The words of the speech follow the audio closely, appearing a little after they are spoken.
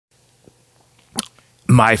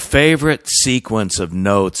My favorite sequence of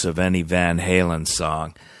notes of any Van Halen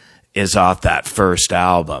song is off that first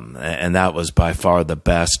album, and that was by far the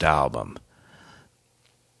best album.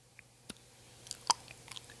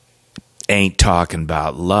 Ain't Talking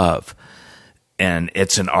About Love. And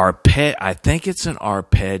it's I think it's an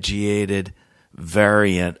arpeggiated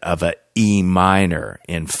variant of a E minor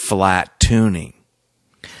in flat tuning.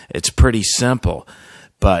 It's pretty simple,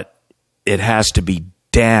 but it has to be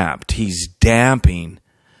damped. He's damping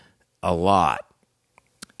a lot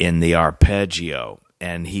in the arpeggio,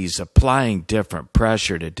 and he's applying different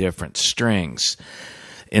pressure to different strings.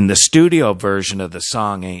 In the studio version of the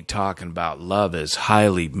song, Ain't Talking About Love is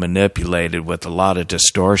highly manipulated with a lot of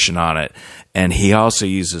distortion on it, and he also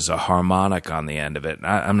uses a harmonic on the end of it.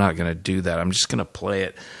 I'm not going to do that. I'm just going to play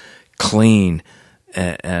it clean,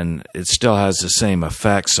 and it still has the same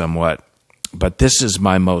effect somewhat. But this is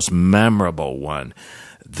my most memorable one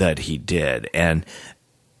that he did, and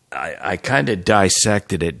I kind of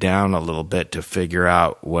dissected it down a little bit to figure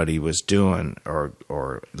out what he was doing, or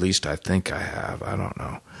at least I think I have. I don't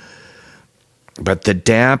know. But the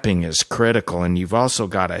damping is critical, and you've also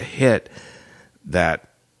got to hit that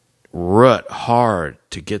root hard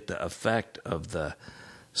to get the effect of the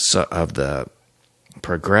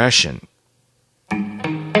progression.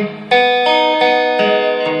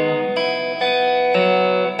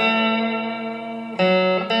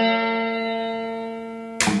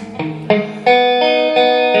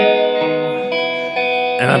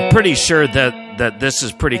 And I'm pretty sure that this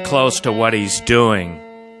is pretty close to what he's doing.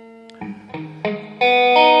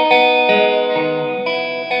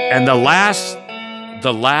 And the last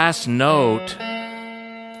note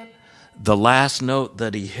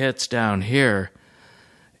that he hits down here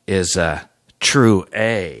is a true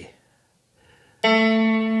A.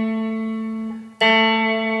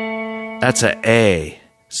 That's a A.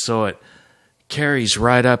 So it carries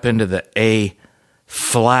right up into the A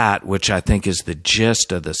flat, which I think is the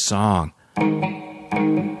gist of the song.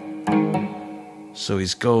 So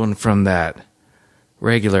he's going from that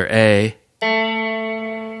regular A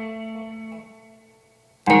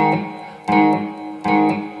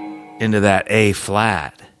into that A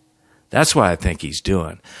flat. That's what I think he's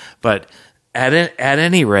doing. But at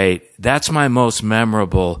any rate, that's my most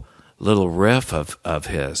memorable little riff of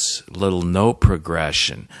his, little note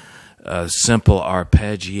progression, a simple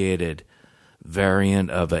arpeggiated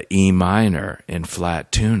variant of a E minor in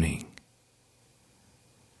flat tuning.